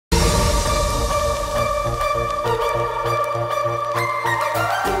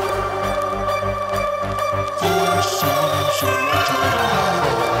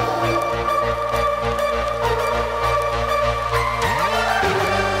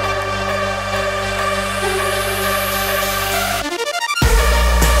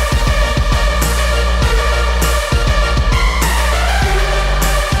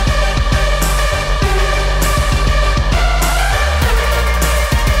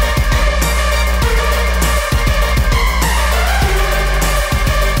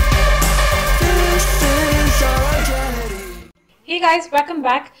guys, welcome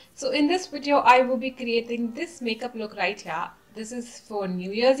back. So in this video I will be creating this makeup look right here. This is for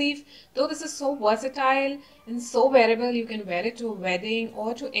New Year's Eve. Though this is so versatile and so wearable, you can wear it to a wedding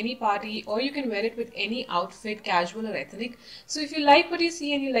or to any party, or you can wear it with any outfit, casual or ethnic. So if you like what you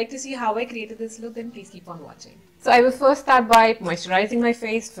see and you like to see how I created this look, then please keep on watching. So I will first start by moisturizing my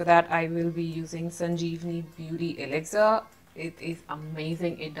face. For that I will be using Sanjeevani Beauty Elixir. It is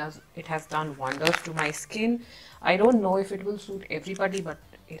amazing. It has done wonders to my skin. I don't know if it will suit everybody, but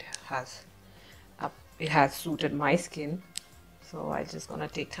it has suited my skin. So I'm just gonna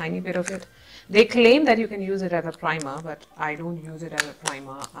take tiny bit of it. They claim that you can use it as a primer, but I don't use it as a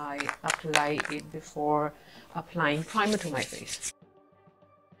primer. I apply it before applying primer to my face.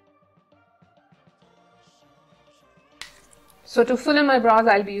 So to fill in my brows,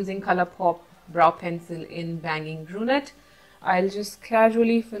 I'll be using Colourpop brow pencil in Bangin Brunette. I'll just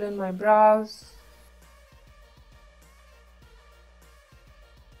casually fill in my brows.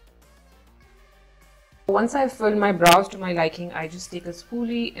 Once I've filled my brows to my liking, I just take a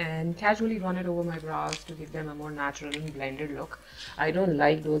spoolie and casually run it over my brows to give them a more natural and blended look. I don't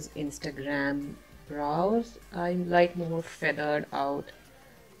like those Instagram brows. I like more feathered out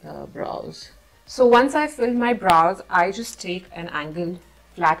brows. So once I've filled my brows, I just take an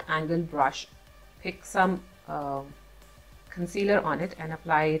flat angled brush, pick some concealer on it and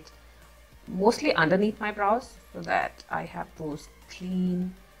apply it mostly underneath my brows so that I have those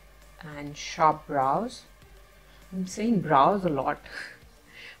clean and sharp brows. I'm saying brows a lot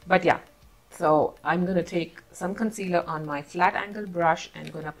but yeah, so I'm gonna take some concealer on my flat angle brush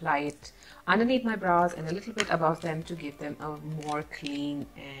and gonna apply it underneath my brows and a little bit above them to give them a more clean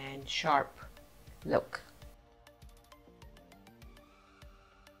and sharp look.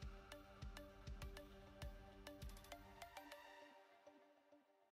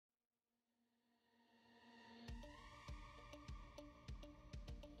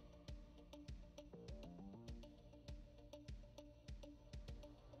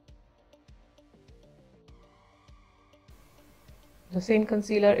 The same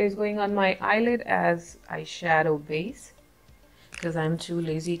concealer is going on my eyelid as eyeshadow base because I'm too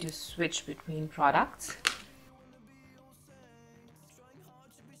lazy to switch between products.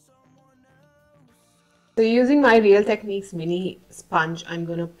 So using my Real Techniques mini sponge, I'm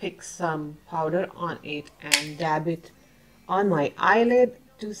going to pick some powder on it and dab it on my eyelid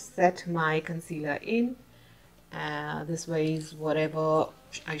to set my concealer in. This way, whatever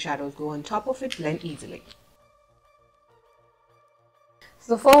eyeshadows go on top of it blend easily.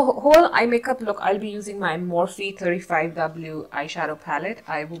 So for whole eye makeup look, I'll be using my Morphe 35W eyeshadow palette.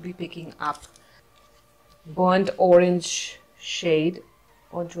 I will be picking up burnt orange shade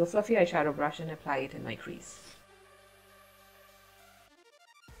onto a fluffy eyeshadow brush and apply it in my crease.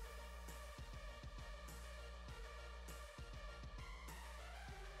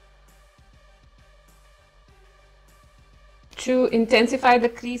 To intensify the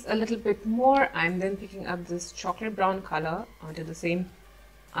crease a little bit more, I'm then picking up this chocolate brown color onto the same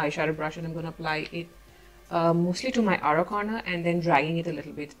eyeshadow brush and I'm going to apply it mostly to my outer corner and then dragging it a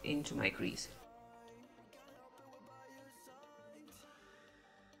little bit into my crease.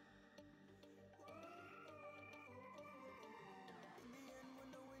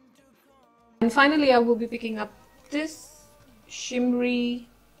 And finally I will be picking up this shimmery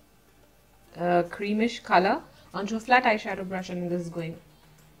creamish color onto a flat eyeshadow brush, and this is going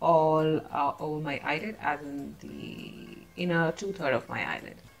all over my eyelid, as in the inner 2/3 of my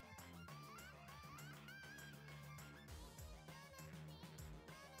eyelid.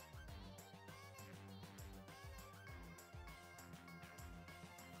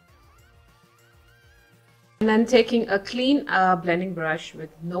 And then taking a clean blending brush with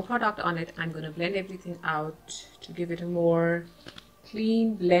no product on it, I'm going to blend everything out to give it a more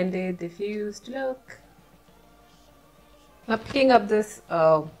clean, blended, diffused look. Now picking up this,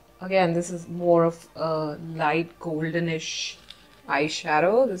 again this is more of a light goldenish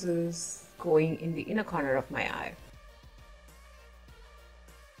eyeshadow. This is going in the inner corner of my eye.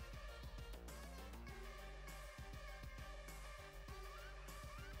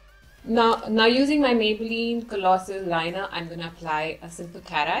 Now using my Maybelline Colossal liner, I'm going to apply a simple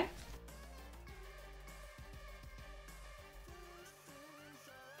cat eye.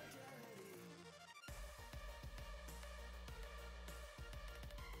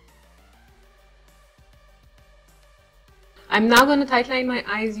 I'm now going to tightline my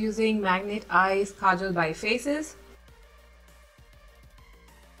eyes using Magnet Eyes Kajal by Faces.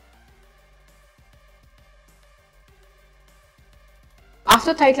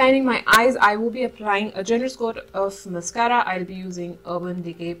 After tightlining my eyes, I will be applying a generous coat of mascara. I'll be using Urban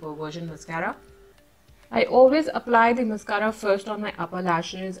Decay Perversion mascara. I always apply the mascara first on my upper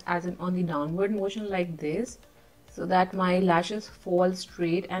lashes, as in on the downward motion like this, so that my lashes fall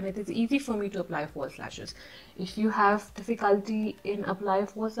straight and it is easy for me to apply false lashes. If you have difficulty in applying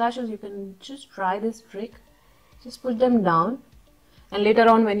false lashes, you can just try this trick. Just put them down, and later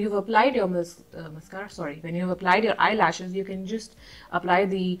on when you've applied your when you've applied your eyelashes, you can just apply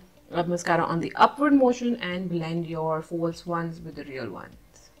the mascara on the upward motion and blend your false ones with the real ones,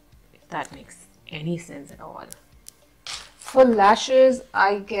 if that makes any sense at all. For lashes,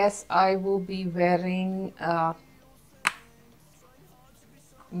 I guess I will be wearing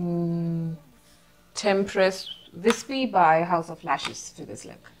Temptress Wispy by House of Lashes for this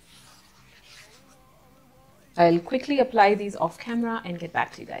look. I'll quickly apply these off camera and get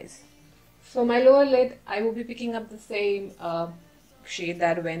back to you guys. So my lower lid, I will be picking up the same shade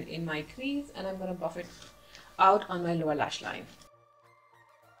that went in my crease, and I'm going to buff it out on my lower lash line.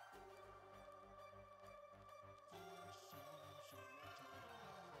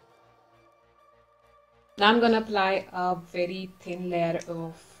 Now I'm going to apply a very thin layer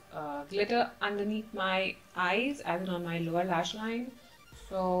of glitter underneath my eyes, as in on my lower lash line.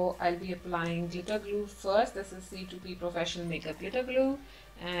 So I'll be applying glitter glue first. This is C2P Professional Makeup Glitter Glue.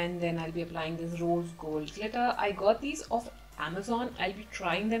 And then I'll be applying this rose gold glitter. I got these off Amazon. I'll be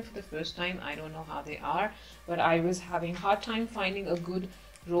trying them for the first time. I don't know how they are, but I was having a hard time finding a good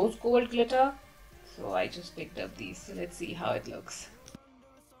rose gold glitter. So I just picked up these. So let's see how it looks.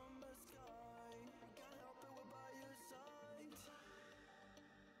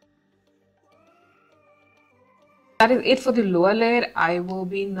 That is it for the lower layer. I will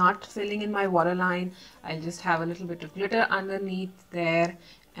be not filling in my waterline. I'll just have a little bit of glitter underneath there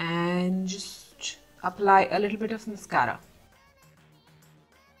and just apply a little bit of mascara.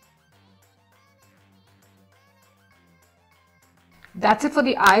 That's it for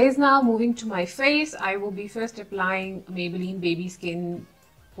the eyes. Now moving to my face, I will be first applying Maybelline Baby Skin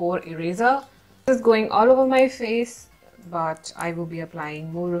Pore Eraser. This is going all over my face, but I will be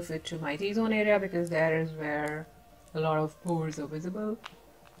applying more of it to my T-zone area because there is where a lot of pores are visible.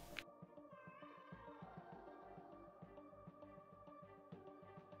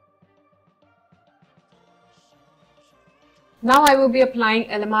 Now I will be applying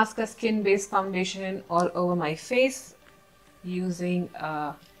Illamasqua Skin Based Foundation all over my face using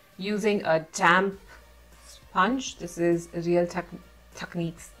a damp sponge. This is Real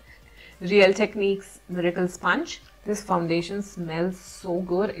Techniques Miracle Sponge. This foundation smells so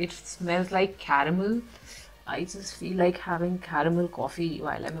good. It smells like caramel. I just feel like having caramel coffee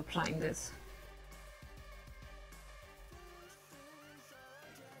while I'm applying this.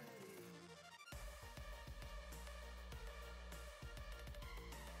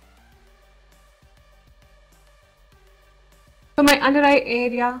 For my under eye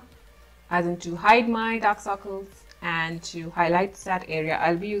area, as in to hide my dark circles and to highlight that area,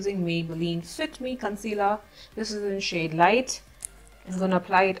 I'll be using Maybelline Fit Me Concealer. This is in shade Light. I'm going to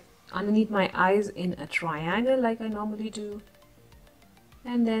apply it underneath my eyes in a triangle like I normally do,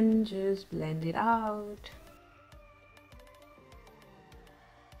 and then just blend it out.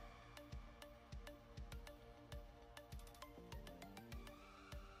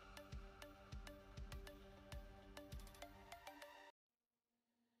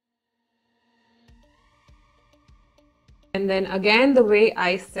 And then again, the way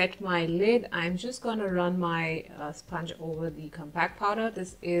I set my lid, I'm just going to run my sponge over the compact powder.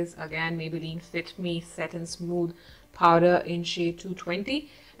 This is again Maybelline Fit Me Set and Smooth powder in shade 220,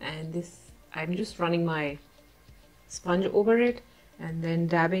 and this I'm just running my sponge over it and then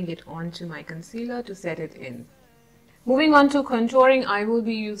dabbing it onto my concealer to set it in. Moving on to contouring, I will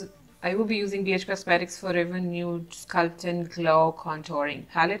be using BH Cosmetics Forever Nude Sculpt and Glow Contouring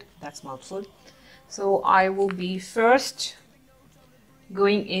Palette. That's mouthful. So I will be first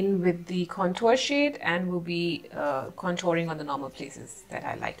going in with the contour shade and will be contouring on the normal places that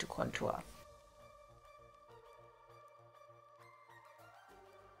I like to contour.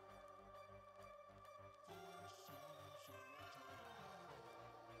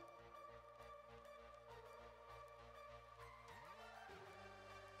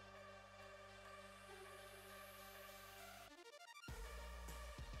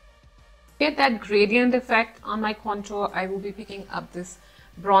 Get that gradient effect on my contour, I will be picking up this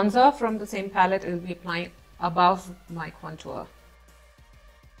bronzer from the same palette. It will be applying above my contour.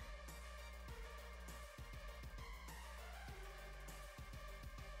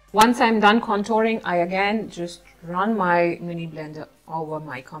 Once I'm done contouring, I again just run my mini blender over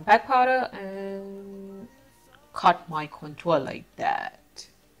my compact powder and cut my contour like that.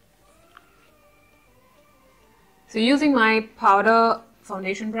 So using my powder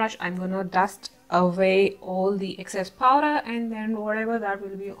foundation brush, I'm going to dust away all the excess powder, and then whatever that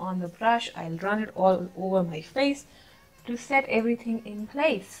will be on the brush, I'll run it all over my face to set everything in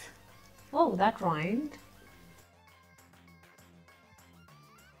place. Oh, that rhymed.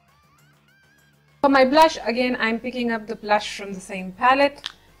 For my blush, again, I'm picking up the blush from the same palette.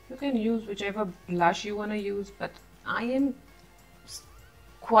 You can use whichever blush you want to use, but I am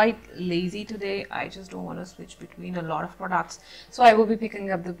quite lazy today. I just don't want to switch between a lot of products. So I will be picking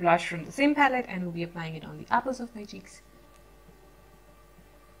up the blush from the same palette and will be applying it on the apples of my cheeks.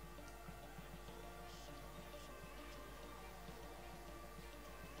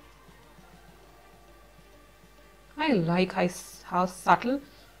 I like how subtle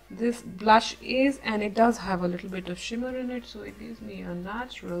this blush is, and it does have a little bit of shimmer in it, so it gives me a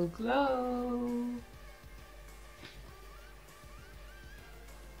natural glow.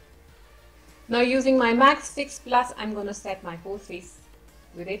 Now using my Max Fix Plus, I'm going to set my whole face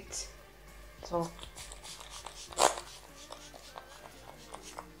with it. So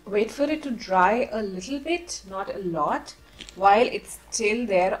wait for it to dry a little bit, not a lot, while it's still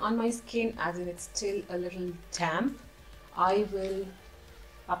there on my skin, as in it's still a little damp. I will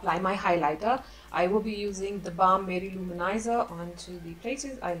apply my highlighter. I will be using the Balm Berry Luminizer onto the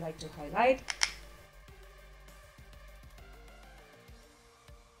places I like to highlight.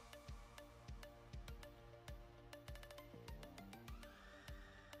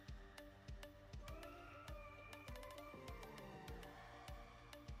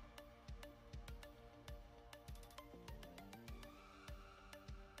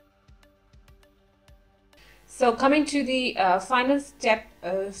 So coming to the final step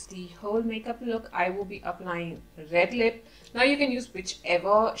of the whole makeup look, I will be applying red lip. Now you can use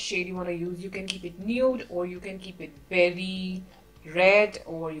whichever shade you want to use. You can keep it nude, or you can keep it berry red,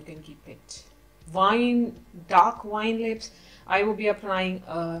 or you can keep it wine, dark wine lips. I will be applying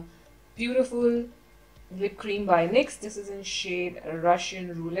a beautiful lip cream by NYX. This is in shade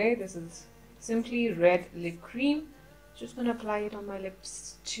Russian Roulette. This is simply red lip cream. Just going to apply it on my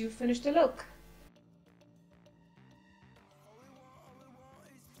lips to finish the look.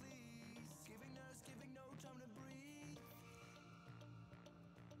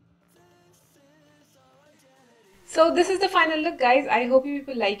 So this is the final look, guys. I hope you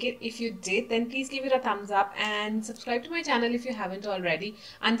people like it. If you did, then please give it a thumbs up and subscribe to my channel if you haven't already.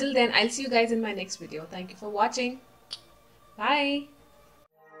 Until then, I'll see you guys in my next video. Thank you for watching. Bye.